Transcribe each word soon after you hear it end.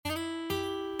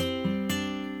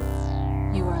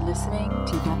listening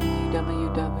to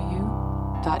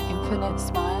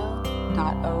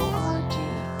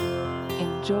www.infinitesmile.org.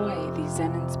 Enjoy these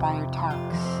Zen-inspired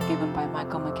talks given by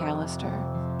Michael McAllister.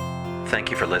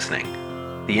 Thank you for listening.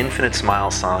 The Infinite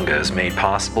Smile Sangha is made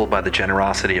possible by the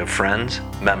generosity of friends,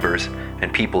 members,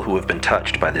 and people who have been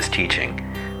touched by this teaching.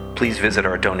 Please visit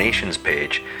our donations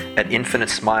page at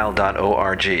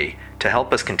infinitesmile.org to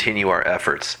help us continue our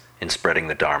efforts in spreading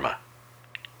the Dharma.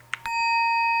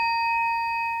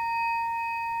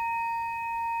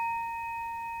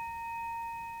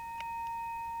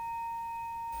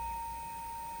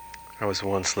 I was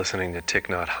once listening to Thich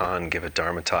Nhat Hanh give a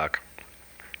Dharma talk,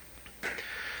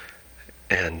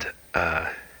 and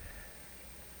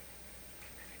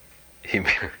he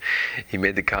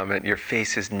made the comment, "Your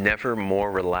face is never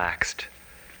more relaxed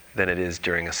than it is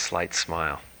during a slight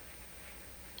smile."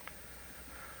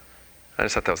 I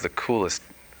just thought that was the coolest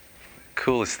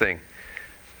thing.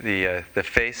 The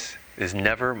face is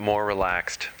never more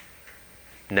relaxed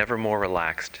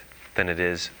than it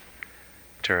is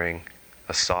during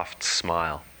a soft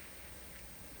smile.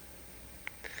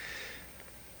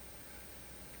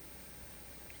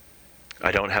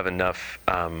 I don't have enough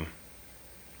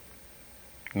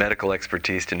medical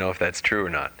expertise to know if that's true or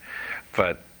not,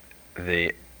 but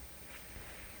the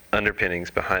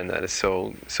underpinnings behind that is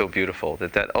so beautiful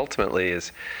that ultimately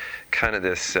is kind of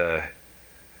this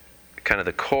kind of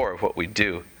the core of what we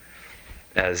do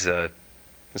as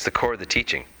it's the core of the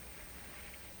teaching.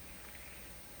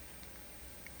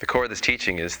 The core of this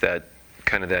teaching is that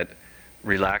kind of that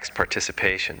relaxed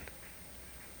participation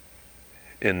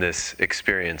in this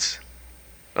experience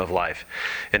of life.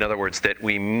 In other words, that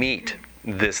we meet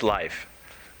this life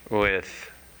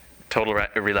with total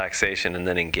relaxation and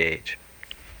then engage.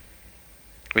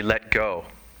 We let go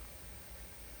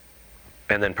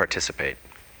and then participate.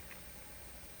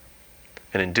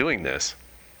 And in doing this,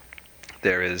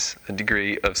 there is a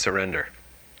degree of surrender,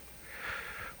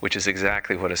 which is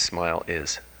exactly what a smile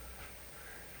is.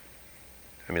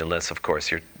 I mean, unless, of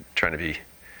course, you're trying to be,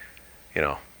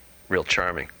 real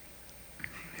charming.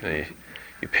 You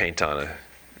paint on a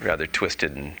rather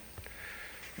twisted and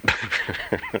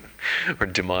or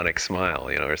demonic smile,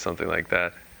 or something like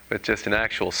that. But just an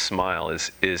actual smile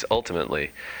is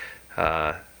ultimately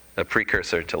a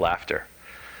precursor to laughter.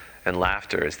 And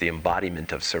laughter is the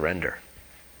embodiment of surrender.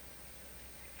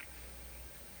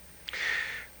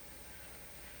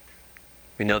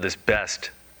 We know this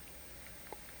best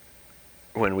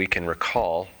when we can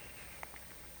recall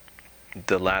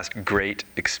the last great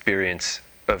experience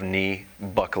of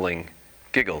knee-buckling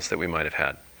giggles that we might have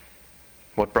had.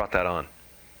 What brought that on?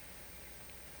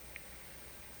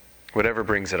 Whatever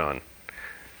brings it on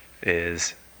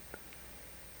is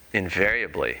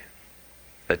invariably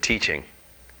a teaching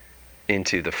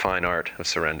into the fine art of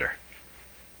surrender.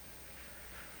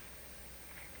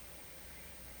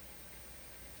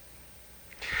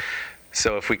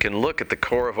 So if we can look at the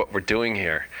core of what we're doing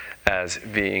here as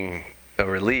being a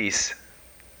release,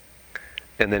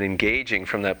 and then engaging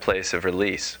from that place of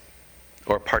release,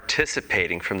 or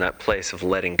participating from that place of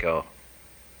letting go.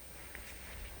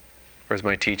 Or as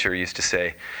my teacher used to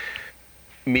say,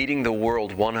 meeting the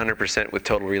world 100% with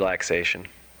total relaxation.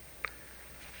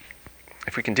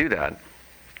 If we can do that,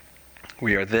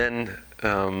 we are then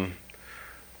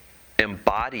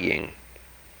embodying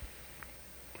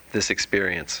this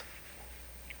experience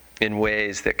in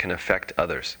ways that can affect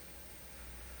others.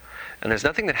 And there's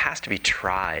nothing that has to be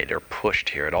tried or pushed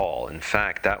here at all. In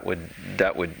fact, that would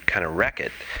kind of wreck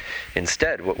it.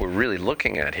 Instead, what we're really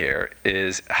looking at here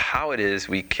is how it is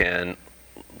we can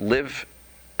live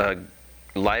a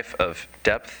life of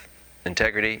depth,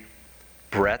 integrity,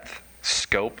 breadth,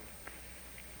 scope,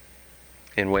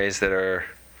 in ways that are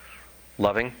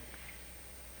loving,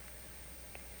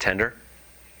 tender,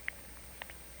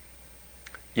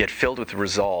 yet filled with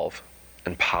resolve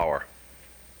and power.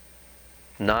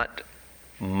 Not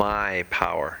my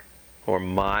power or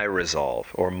my resolve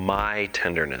or my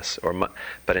tenderness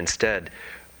but instead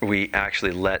we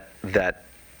actually let that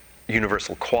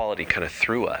universal quality kind of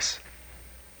through us.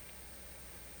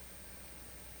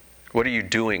 What are you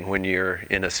doing when you're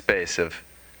in a space of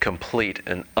complete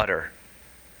and utter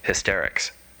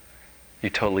hysterics? You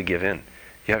totally give in.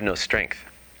 You have no strength.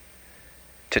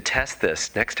 To test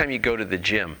this, next time you go to the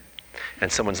gym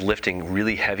and someone's lifting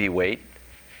really heavy weight,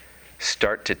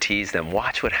 start to tease them.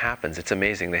 Watch what happens. It's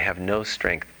amazing. They have no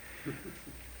strength.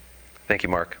 Thank you,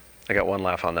 Mark. I got one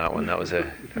laugh on that one.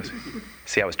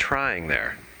 See, I was trying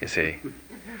there, you see.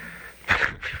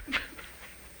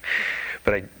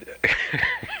 But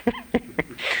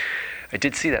I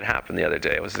did see that happen the other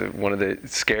day. It was one of the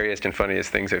scariest and funniest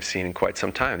things I've seen in quite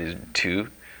some time. These two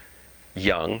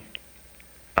young,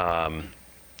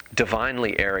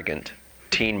 divinely arrogant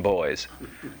teen boys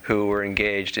who were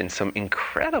engaged in some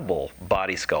incredible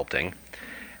body sculpting,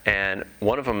 and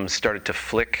one of them started to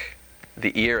flick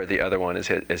the ear of the other one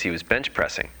as he was bench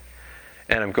pressing.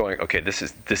 And I'm going, okay, this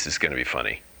is going to be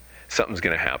funny. Something's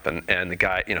going to happen. And the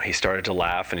guy, he started to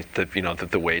laugh, and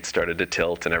the weight started to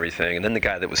tilt and everything. And then the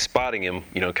guy that was spotting him,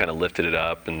 kind of lifted it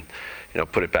up and,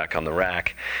 put it back on the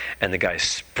rack. And the guy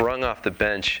sprung off the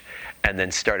bench and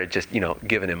then started just,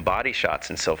 giving him body shots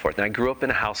and so forth. And I grew up in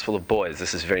a house full of boys.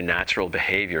 This is very natural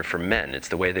behavior for men. It's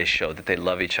the way they show that they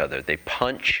love each other. They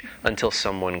punch until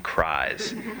someone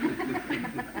cries.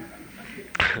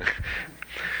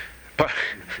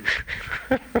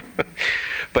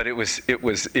 But it was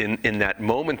in that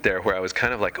moment there where I was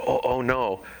kind of like, oh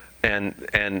no,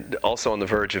 and also on the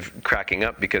verge of cracking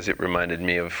up because it reminded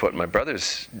me of what my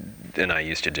brothers and I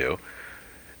used to do.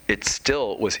 It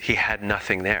still was, he had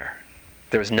nothing there.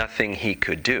 There was nothing he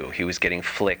could do. He was getting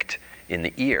flicked in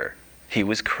the ear. He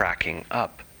was cracking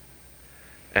up.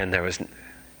 And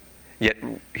yet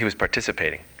he was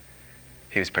participating.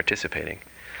 He was participating.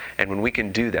 And when we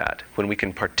can do that, when we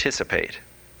can participate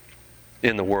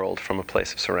in the world from a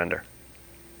place of surrender,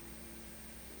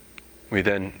 we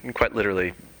then quite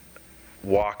literally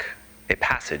walk a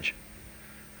passage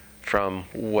from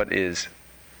what is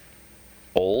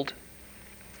old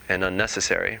and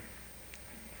unnecessary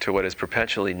to what is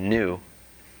perpetually new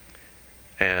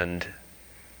and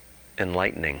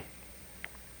enlightening.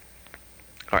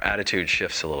 Our attitude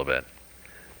shifts a little bit.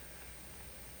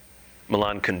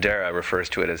 Milan Kundera refers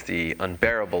to it as the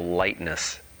unbearable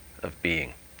lightness of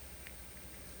being,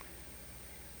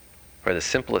 where the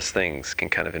simplest things can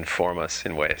kind of inform us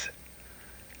in ways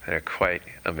that are quite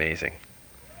amazing.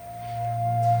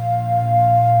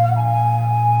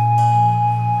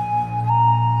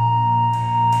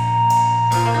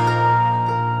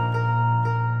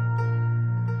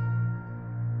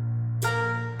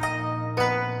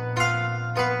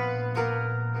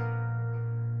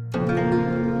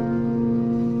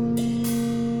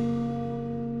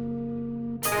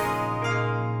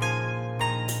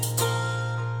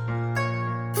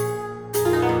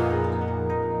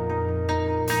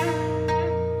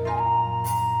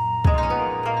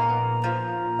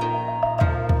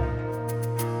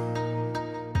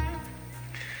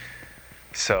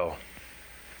 So,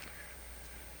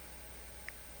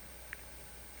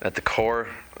 at the core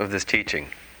of this teaching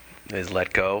is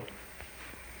let go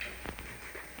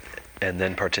and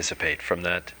then participate from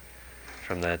that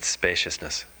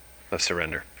spaciousness of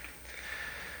surrender.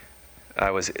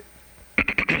 I was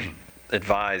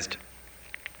advised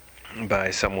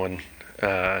by someone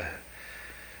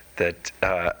that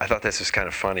I thought this was kind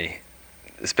of funny,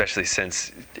 especially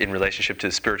since in relationship to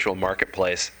the spiritual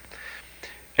marketplace,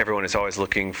 everyone is always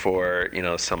looking for,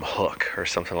 some hook or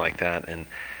something like that. And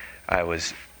I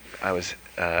was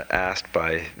asked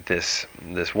by this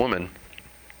woman,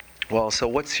 well, so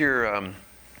what's your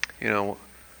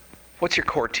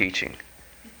core teaching?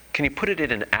 Can you put it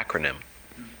in an acronym?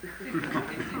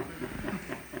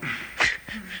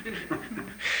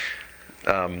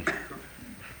 And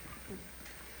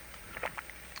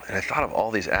I thought of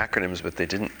all these acronyms, but they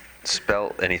didn't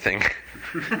spell anything.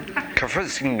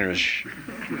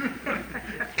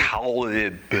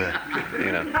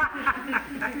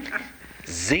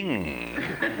 Zing.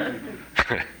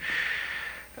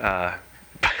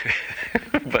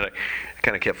 But I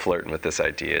kind of kept flirting with this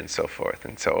idea and so forth.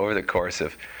 And so over the course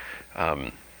of,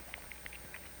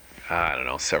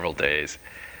 several days,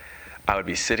 I would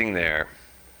be sitting there,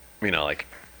 like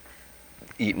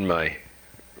eating my,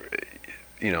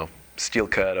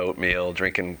 steel-cut oatmeal,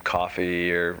 drinking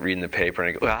coffee or reading the paper,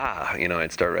 and I go,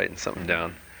 I'd start writing something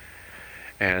down.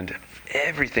 And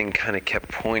everything kind of kept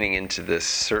pointing into this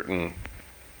certain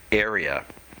area.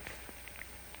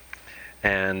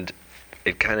 And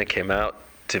it kind of came out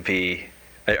to be,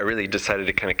 I really decided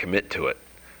to kind of commit to it.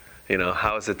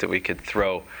 How is it that we could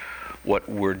throw what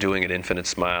we're doing at Infinite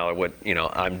Smile, or what,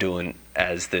 I'm doing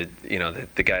as the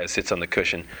guy who sits on the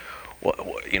cushion, what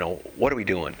are we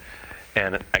doing?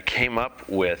 And I came up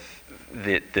with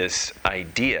this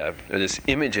idea, or this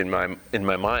image in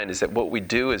my mind, is that what we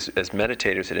do as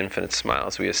meditators at Infinite Smile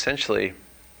is we essentially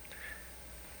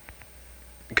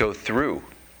go through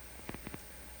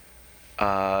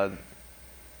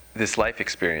this life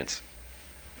experience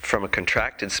from a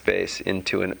contracted space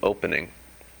into an opening.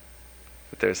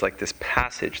 That there's like this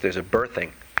passage, there's a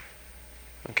birthing,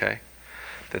 okay?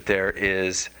 That there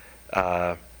is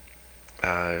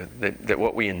that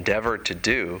what we endeavor to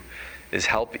do is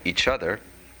help each other,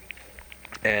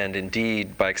 and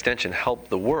indeed, by extension, help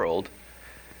the world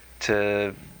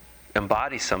to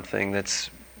embody something that's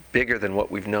bigger than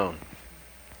what we've known.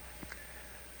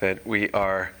 That we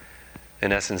are,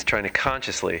 in essence, trying to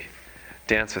consciously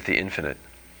dance with the infinite.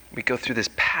 We go through this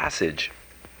passage.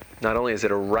 Not only is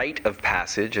it a rite of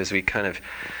passage as we kind of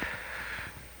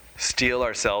steel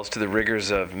ourselves to the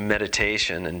rigors of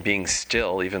meditation and being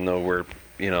still, even though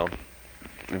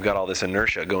we've got all this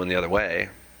inertia going the other way.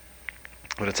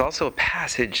 But it's also a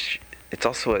passage. It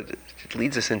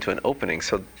leads us into an opening.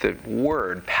 So the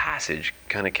word passage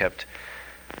kind of kept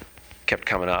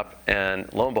coming up,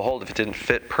 and lo and behold, if it didn't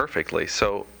fit perfectly.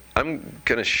 So I'm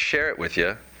going to share it with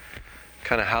you,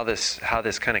 kind of how this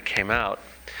kind of came out,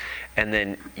 and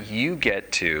then you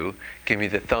get to give me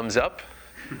the thumbs up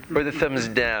or the thumbs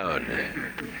down.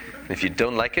 If you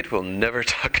don't like it, we'll never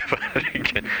talk about it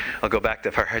again. I'll go back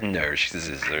to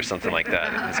Verhinders or something like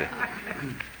that.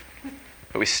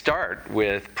 But we start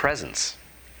with presence.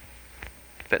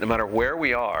 That no matter where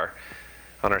we are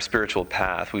on our spiritual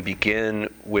path, we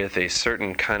begin with a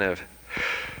certain kind of,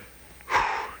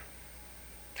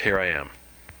 here I am.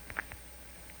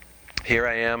 Here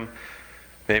I am.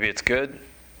 Maybe it's good,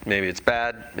 maybe it's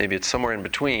bad, maybe it's somewhere in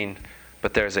between,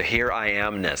 but there's a here I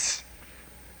am-ness.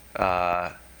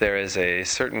 There is a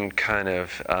certain kind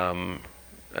of,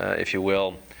 if you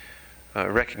will,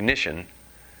 recognition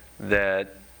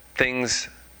that things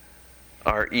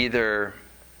are either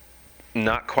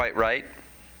not quite right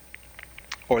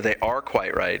or they are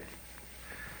quite right.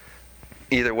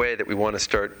 Either way, that we want to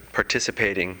start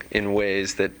participating in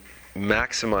ways that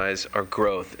maximize our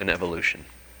growth and evolution.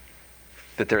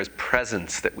 That there is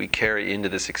presence that we carry into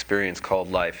this experience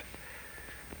called life.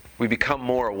 We become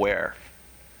more aware.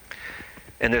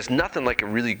 And there's nothing like a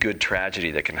really good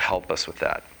tragedy that can help us with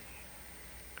that.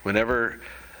 Whenever,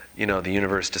 the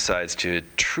universe decides to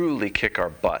truly kick our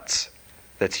butts,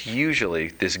 that's usually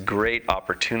this great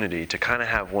opportunity to kind of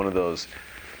have one of those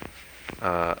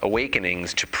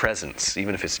awakenings to presence,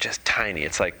 even if it's just tiny.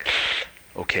 It's like,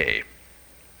 okay,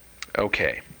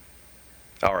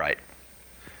 all right,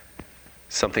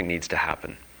 something needs to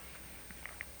happen.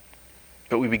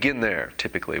 But we begin there,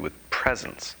 typically, with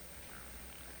presence.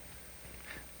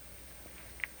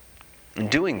 In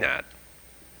doing that,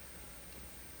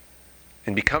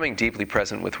 in becoming deeply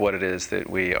present with what it is that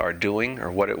we are doing,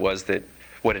 or what it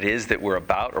is that we're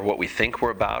about, or what we think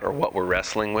we're about, or what we're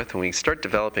wrestling with, when we start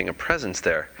developing a presence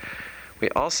there, we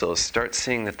also start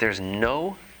seeing that there's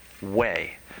no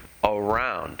way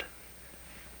around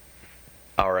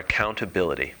our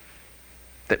accountability,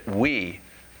 that we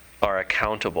are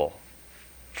accountable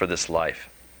for this life,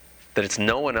 that it's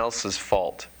no one else's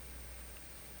fault.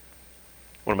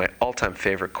 One of my all-time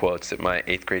favorite quotes that my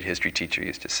 8th grade history teacher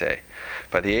used to say.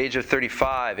 By the age of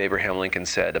 35, Abraham Lincoln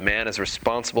said, "A man is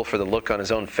responsible for the look on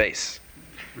his own face."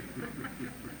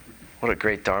 What a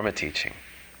great Dharma teaching.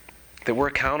 That we're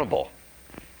accountable.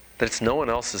 That it's no one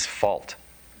else's fault.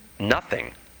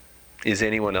 Nothing is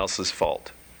anyone else's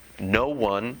fault. No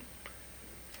one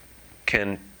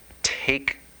can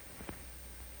take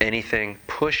anything,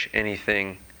 push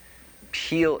anything,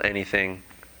 peel anything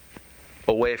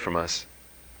away from us,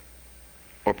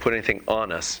 or put anything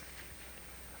on us,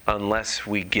 unless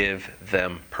we give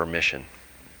them permission.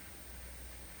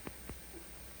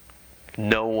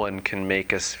 No one can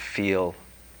make us feel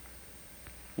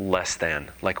less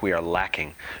than, like we are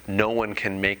lacking. No one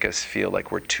can make us feel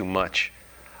like we're too much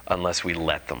unless we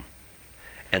let them.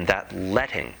 And that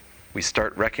letting, we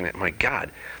start recognizing, my God,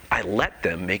 I let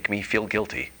them make me feel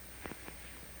guilty.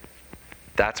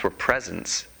 That's where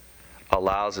presence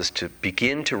allows us to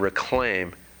begin to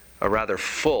reclaim a rather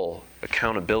full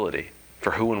accountability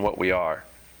for who and what we are.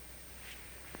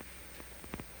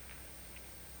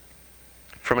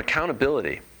 From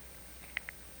accountability,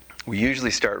 we usually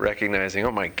start recognizing,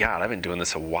 oh my God, I've been doing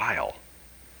this a while.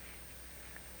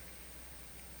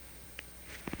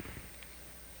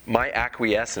 My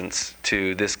acquiescence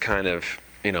to this kind of,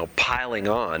 piling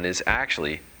on is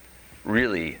actually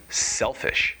really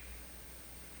selfish.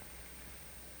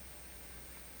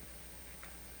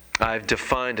 I've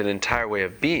defined an entire way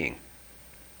of being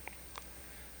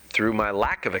through my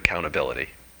lack of accountability.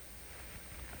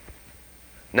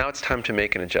 Now it's time to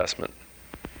make an adjustment.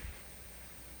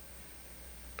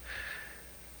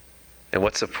 And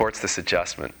what supports this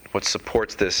adjustment, what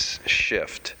supports this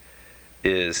shift,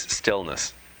 is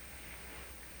stillness.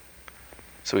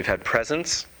 So we've had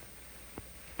presence,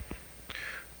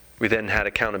 we then had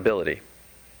accountability.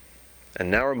 And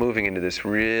now we're moving into this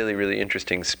really, really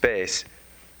interesting space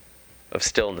of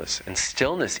stillness. And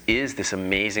stillness is this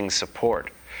amazing support.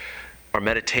 Our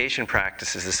meditation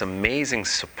practice is this amazing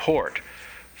support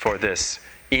for this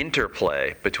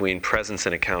interplay between presence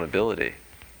and accountability.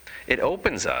 it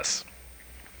opens us.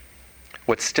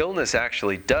 What stillness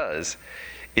actually does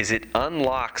is it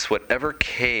unlocks whatever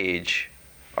cage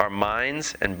our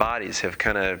minds and bodies have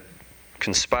kind of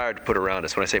conspired to put around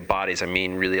us. When I say bodies, I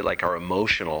mean really like our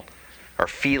emotional, our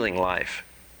feeling life.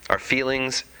 Our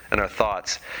feelings and our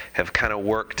thoughts have kind of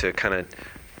worked to kind of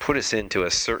put us into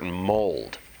a certain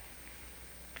mold.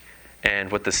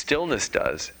 And what the stillness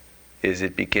does is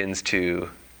it begins to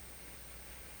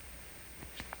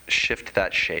shift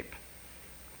that shape.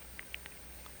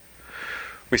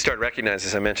 We start recognizing,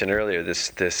 as I mentioned earlier,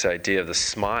 this idea of the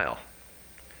smile.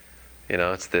 You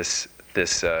know, it's this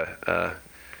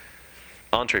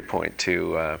entry point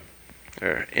to,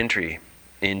 or entry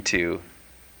into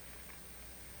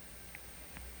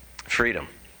freedom.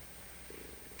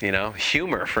 You know,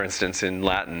 humor, for instance, in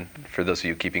Latin, for those of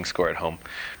you keeping score at home,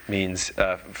 means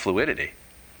fluidity.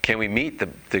 Can we meet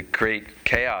the great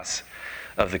chaos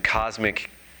of the cosmic,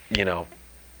 you know,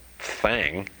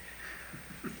 thing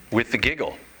with the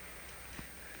giggle?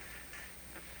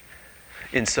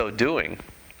 In so doing,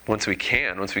 once we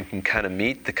can kind of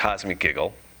meet the cosmic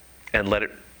giggle and let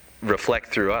it reflect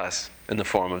through us in the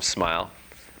form of smile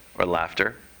or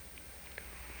laughter,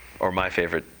 or my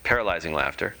favorite, paralyzing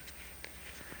laughter,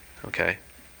 okay,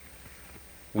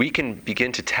 we can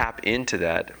begin to tap into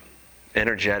that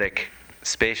energetic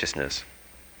spaciousness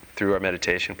through our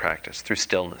meditation practice, through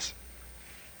stillness.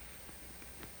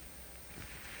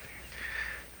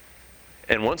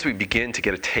 And once we begin to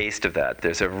get a taste of that,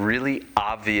 there's a really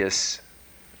obvious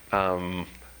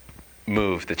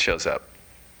move that shows up.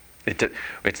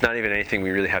 It's not even anything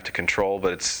we really have to control,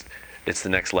 but it's the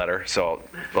next letter, so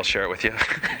I'll share it with you.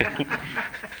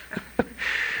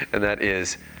 And that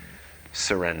is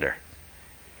surrender.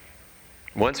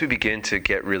 Once we begin to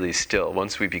get really still,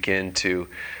 once we begin to,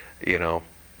 you know,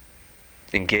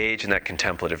 engage in that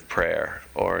contemplative prayer,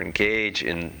 or engage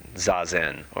in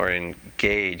zazen, or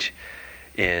engage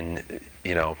in,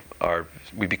 you know,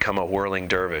 we become a whirling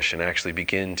dervish and actually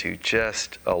begin to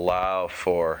just allow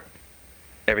for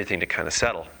everything to kind of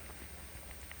settle.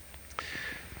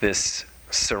 This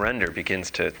surrender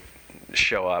begins to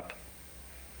show up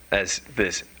as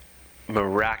this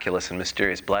miraculous and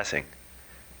mysterious blessing.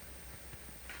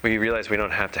 We realize we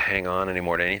don't have to hang on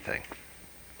anymore to anything.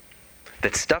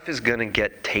 That stuff is going to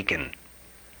get taken.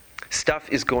 Stuff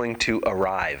is going to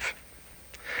arrive.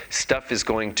 Stuff is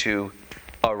going to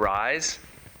arise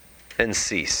and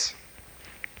cease.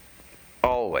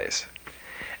 Always.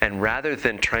 And rather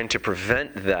than trying to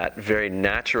prevent that very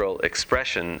natural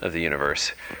expression of the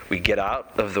universe, we get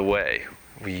out of the way.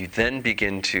 We then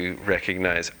begin to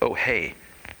recognize, oh, hey,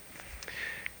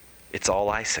 it's all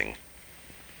icing.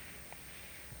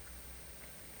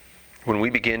 When we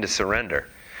begin to surrender,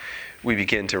 we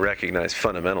begin to recognize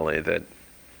fundamentally that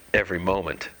every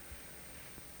moment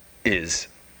is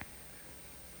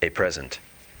a present.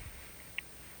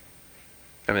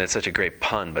 I mean, it's such a great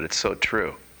pun, but it's so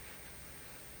true.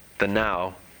 The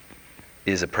now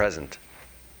is a present.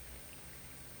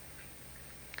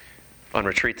 On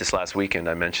retreat this last weekend,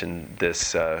 I mentioned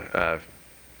this, I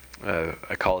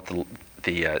call it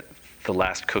the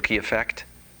last cookie effect,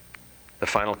 the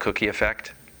final cookie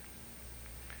effect.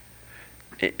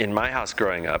 In my house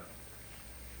growing up,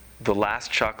 the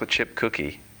last chocolate chip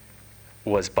cookie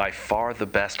was by far the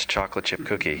best chocolate chip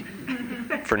cookie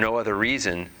for no other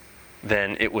reason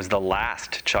than it was the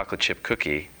last chocolate chip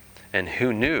cookie, and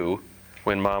who knew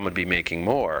when Mom would be making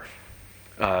more.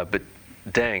 But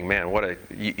dang, man,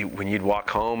 when you'd walk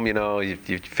home, you know,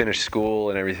 you'd finish school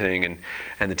and everything,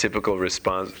 and the typical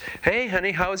response, hey,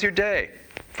 honey, how was your day?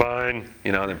 Fine.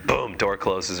 You know, and then boom, door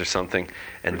closes or something.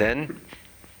 And then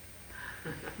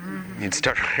you'd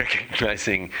start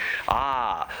recognizing,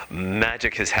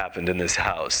 magic has happened in this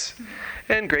house.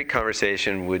 And great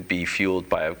conversation would be fueled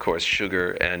by, of course,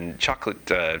 sugar and chocolate,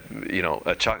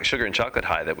 sugar and chocolate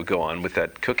high that would go on with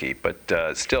that cookie.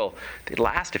 But still, they'd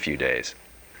last a few days.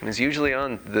 And it's usually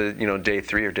on the, day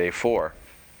 3 or day 4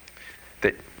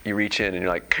 that you reach in and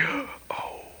you're like,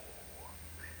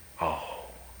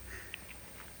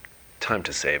 time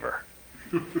to savor.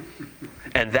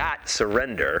 And that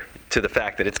surrender to the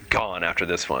fact that it's gone after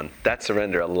this one, that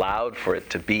surrender allowed for it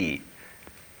to be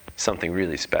something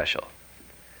really special.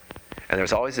 And there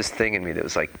was always this thing in me that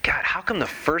was like, God, how come the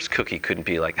first cookie couldn't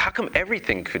be like, how come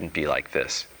everything couldn't be like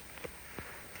this?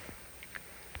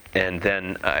 And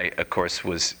then I, of course,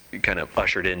 was kind of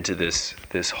ushered into this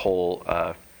whole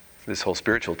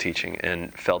spiritual teaching,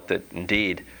 and felt that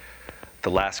indeed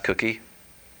the last cookie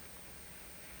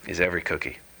is every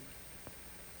cookie.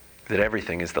 That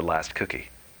everything is the last cookie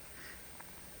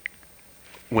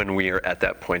when we are at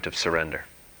that point of surrender.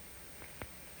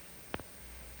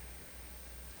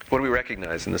 what do we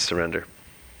recognize in this surrender?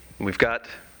 We've got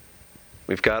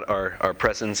our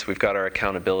presence, we've got our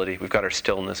accountability, we've got our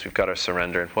stillness, we've got our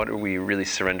surrender. And what are we really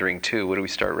surrendering to? What do we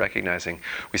start recognizing?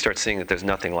 We start seeing that there's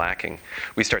nothing lacking.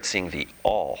 We start seeing the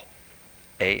all.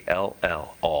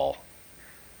 A-L-L, all.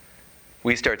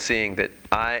 We start seeing that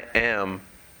I am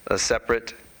a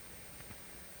separate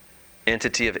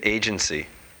entity of agency.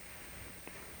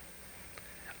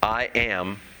 I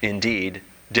am, indeed,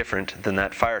 different than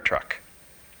that fire truck.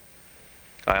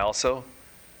 I also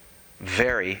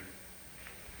vary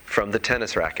from the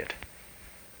tennis racket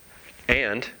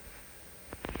and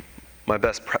my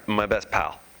best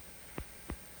pal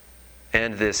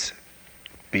and this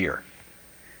beer.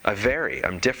 I vary,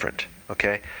 I'm different,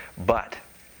 okay? But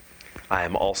I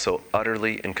am also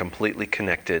utterly and completely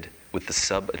connected with the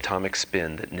subatomic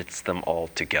spin that knits them all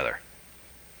together.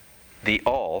 The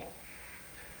all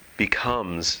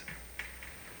becomes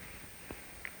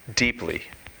deeply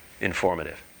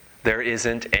informative. There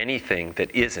isn't anything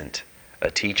that isn't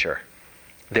a teacher.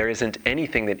 There isn't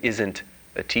anything that isn't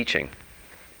a teaching.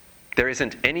 There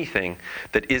isn't anything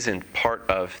that isn't part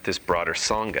of this broader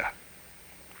Sangha.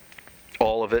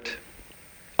 All of it,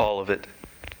 all of it,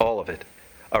 all of it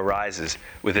arises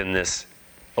within this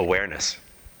awareness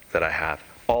that I have.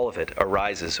 All of it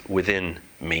arises within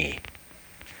me,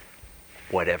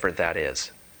 whatever that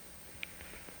is.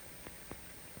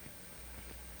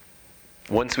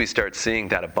 Once we start seeing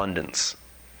that abundance,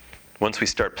 once we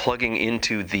start plugging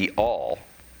into the all,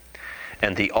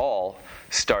 and the all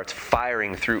starts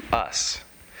firing through us,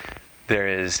 there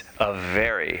is a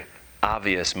very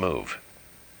obvious move.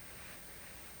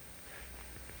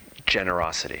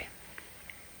 Generosity.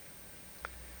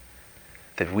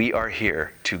 That we are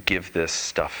here to give this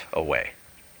stuff away.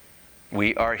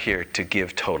 We are here to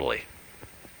give totally.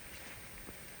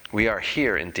 We are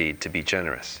here indeed to be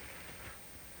generous.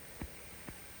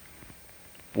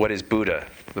 What is Buddha?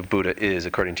 The Buddha is,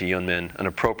 according to Yunmen, an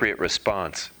appropriate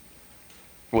response.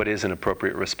 What is an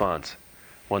appropriate response?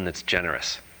 One that's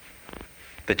generous.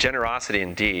 The generosity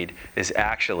indeed is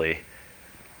actually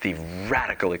the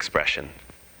radical expression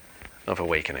of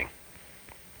awakening.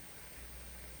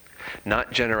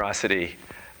 Not generosity,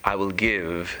 I will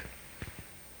give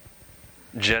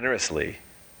generously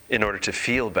in order to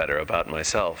feel better about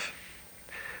myself,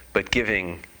 but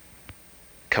giving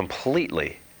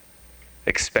completely,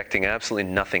 expecting absolutely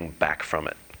nothing back from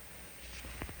it.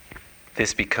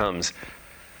 This becomes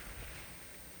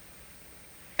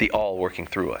the all working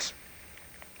through us.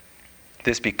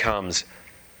 This becomes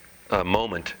a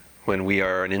moment when we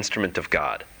are an instrument of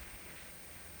God.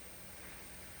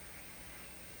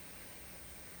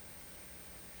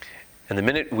 And the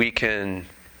minute we can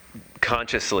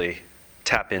consciously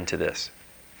tap into this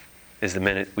is the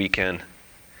minute we can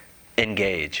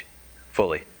engage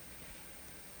fully.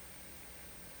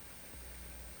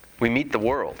 We meet the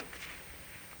world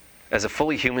as a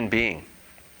fully human being.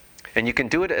 And you can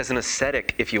do it as an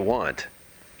ascetic if you want,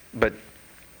 but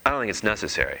I don't think it's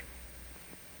necessary.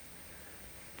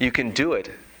 You can do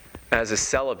it as a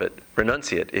celibate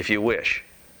renunciate if you wish,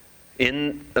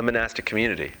 in a monastic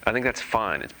community. I think that's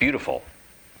fine. It's beautiful.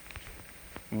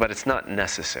 But it's not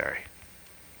necessary.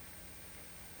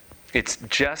 It's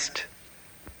just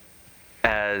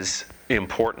as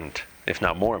important, if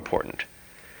not more important,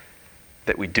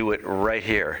 that we do it right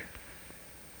here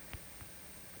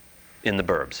in the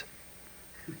burbs.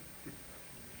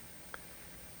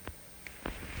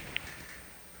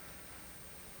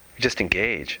 Just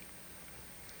engage.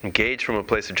 Engage from a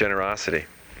place of generosity.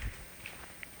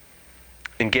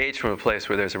 Engage from a place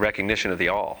where there's a recognition of the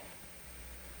all.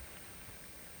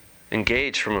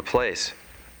 Engage from a place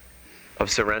of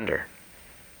surrender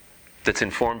that's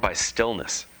informed by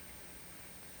stillness,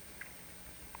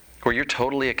 where you're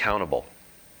totally accountable.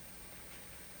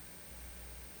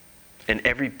 And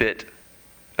every bit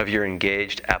of your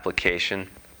engaged application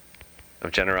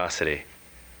of generosity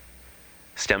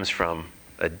stems from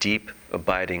a deep,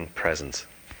 abiding presence.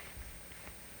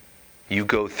 You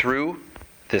go through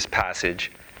this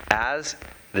passage as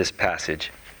this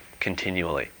passage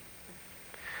continually.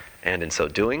 And in so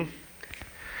doing,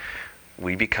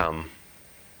 we become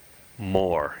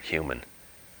more human.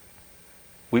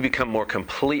 We become more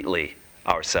completely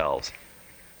ourselves.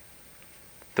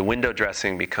 The window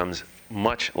dressing becomes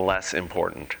much less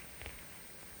important.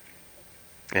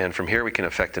 And from here we can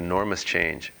affect enormous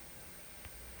change.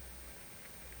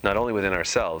 Not only within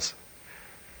ourselves,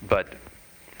 but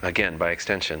again, by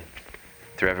extension,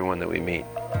 through everyone that we meet.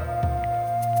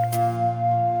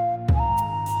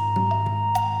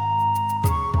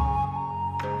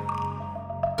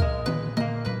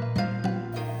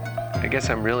 I guess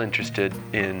I'm real interested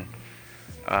in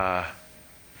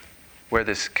where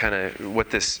this kind of what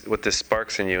this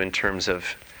sparks in you in terms of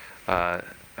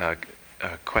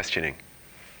questioning.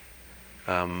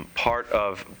 Part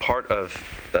of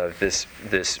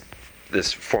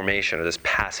this formation or this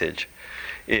passage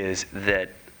is that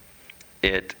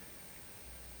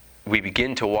we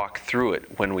begin to walk through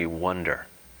it when we wonder.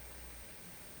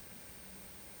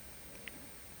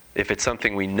 If it's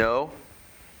something we know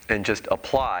and just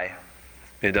apply,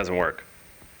 it doesn't work.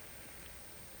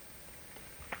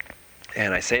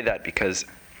 And I say that because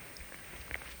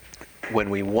when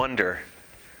we wonder,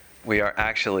 we are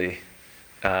actually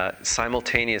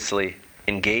simultaneously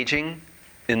engaging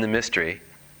in the mystery,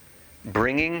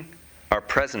 bringing our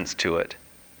presence to it,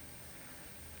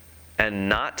 and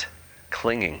not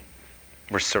clinging.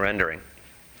 We're surrendering.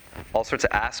 All sorts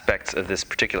of aspects of this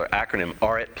particular acronym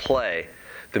are at play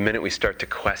the minute we start to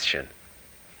question.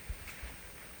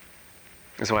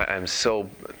 That's why I'm so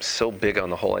big on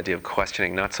the whole idea of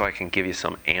questioning, not so I can give you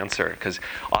some answer, because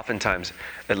oftentimes,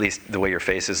 at least the way your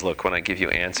faces look when I give you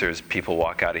answers, people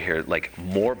walk out of here like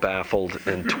more baffled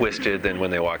and twisted than when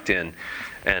they walked in.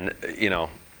 And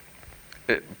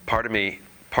part of me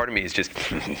is just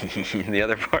and the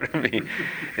other part of me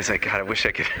is like, God, I wish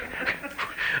I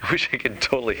could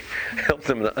totally help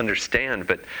them to understand.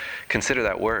 But consider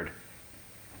that word.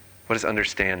 What does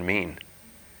understand mean?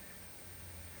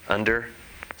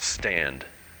 Understand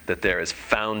that there is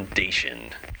foundation,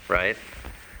 right?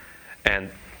 And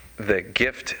the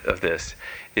gift of this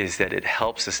is that it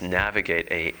helps us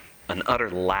navigate an utter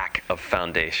lack of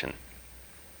foundation.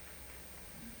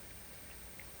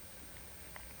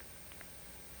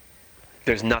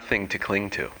 There's nothing to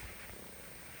cling to.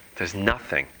 There's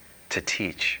nothing to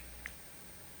teach.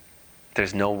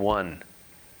 There's no one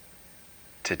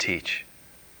to teach.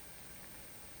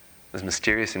 As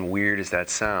mysterious and weird as that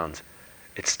sounds,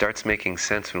 it starts making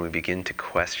sense when we begin to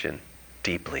question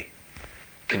deeply,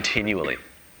 continually.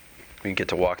 We get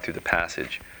to walk through the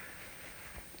passage.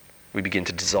 We begin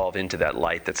to dissolve into that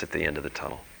light that's at the end of the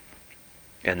tunnel,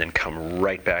 and then come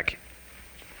right back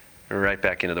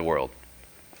into the world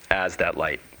as that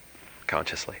light,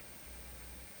 consciously.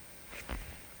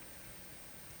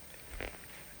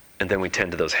 And then we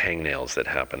tend to those hangnails that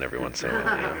happen every once in a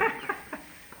while.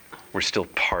 We're still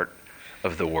part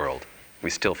of the world. We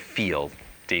still feel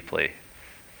deeply.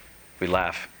 We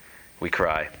laugh. We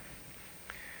cry.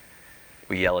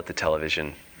 We yell at the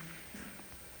television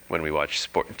when we watch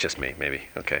sport. Just me, maybe.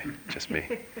 Okay, just me.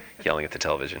 Yelling at the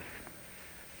television.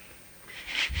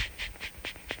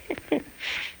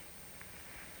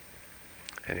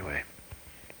 Anyway.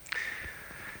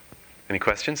 Any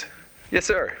questions? Yes,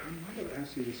 sir. I'm going to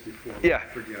ask you this before. Yeah.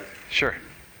 I forget. Sure.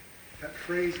 That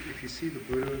phrase, if you see the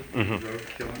Buddha on the road,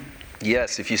 kill him.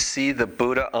 Yes, if you see the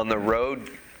Buddha on the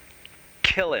road,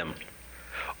 kill him.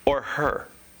 Or her.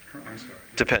 I'm sorry.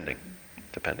 Depending.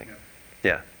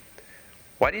 Yeah.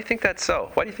 Why do you think that's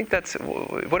so? Why do you think that's...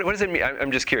 What does it mean?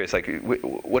 I'm just curious. Like,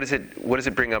 what does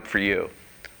it bring up for you?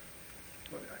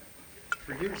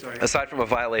 For years, Aside from a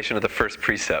violation of the first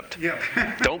precept. Yeah.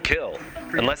 Don't kill,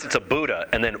 unless it's a Buddha,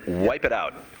 and then wipe it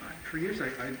out. For years, I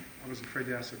was afraid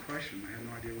to ask the question. I had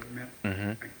no idea what it meant.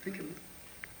 Mm-hmm. I think,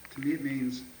 to me, it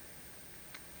means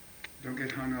don't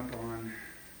get hung up on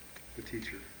the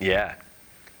teacher. Yeah.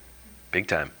 Big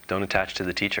time. Don't attach to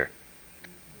the teacher.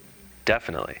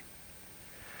 Definitely.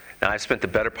 Now, I've spent the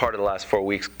better part of the last 4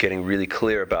 weeks getting really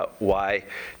clear about why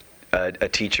a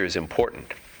teacher is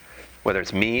important. Whether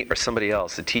it's me or somebody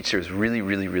else, the teacher is really,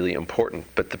 really, really important.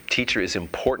 But the teacher is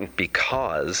important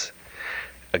because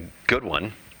a good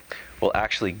one will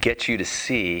actually get you to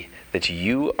see that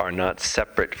you are not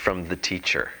separate from the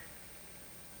teacher.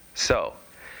 So,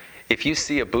 if you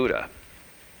see a Buddha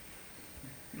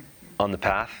on the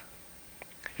path,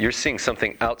 you're seeing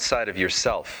something outside of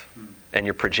yourself, and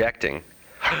you're projecting,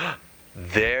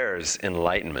 there's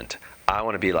enlightenment. I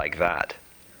want to be like that.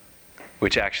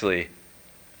 Which actually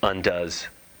undoes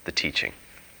the teaching,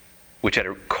 which at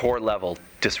a core level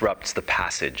disrupts the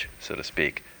passage, so to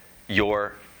speak,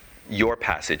 your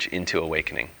passage into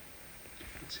awakening.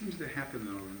 It seems to happen,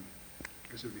 though,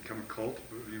 because it become a cult,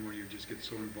 where you just get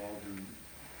so involved in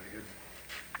the head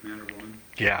man or woman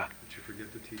that you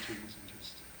forget the teachings and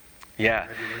just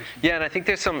adulation. And I think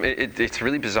there's some. It's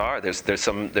really bizarre. There's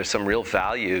some real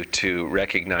value to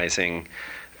recognizing,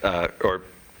 or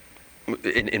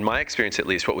in my experience at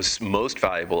least, what was most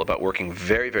valuable about working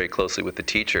very, very closely with the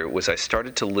teacher was I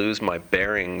started to lose my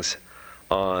bearings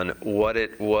on what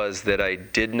it was that I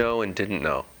did know and didn't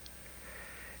know.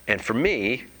 And for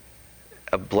me,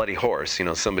 a bloody horse,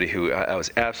 somebody who I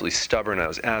was absolutely stubborn, I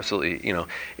was absolutely,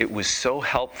 it was so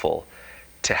helpful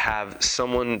to have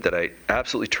someone that I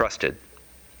absolutely trusted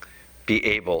be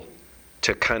able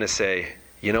to kind of say,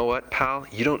 you know what, pal,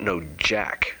 you don't know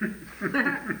jack.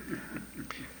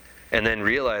 And then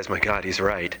realize, my God, he's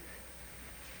right.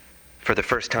 For the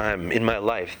first time in my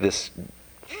life, this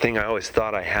thing I always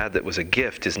thought I had that was a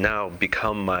gift has now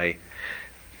become my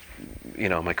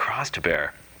cross to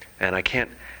bear. And I can't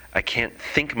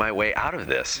think my way out of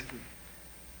this.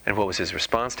 And what was his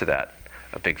response to that?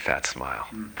 A big fat smile.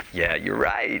 Yeah, you're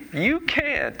right. You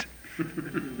can't.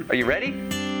 Are you ready?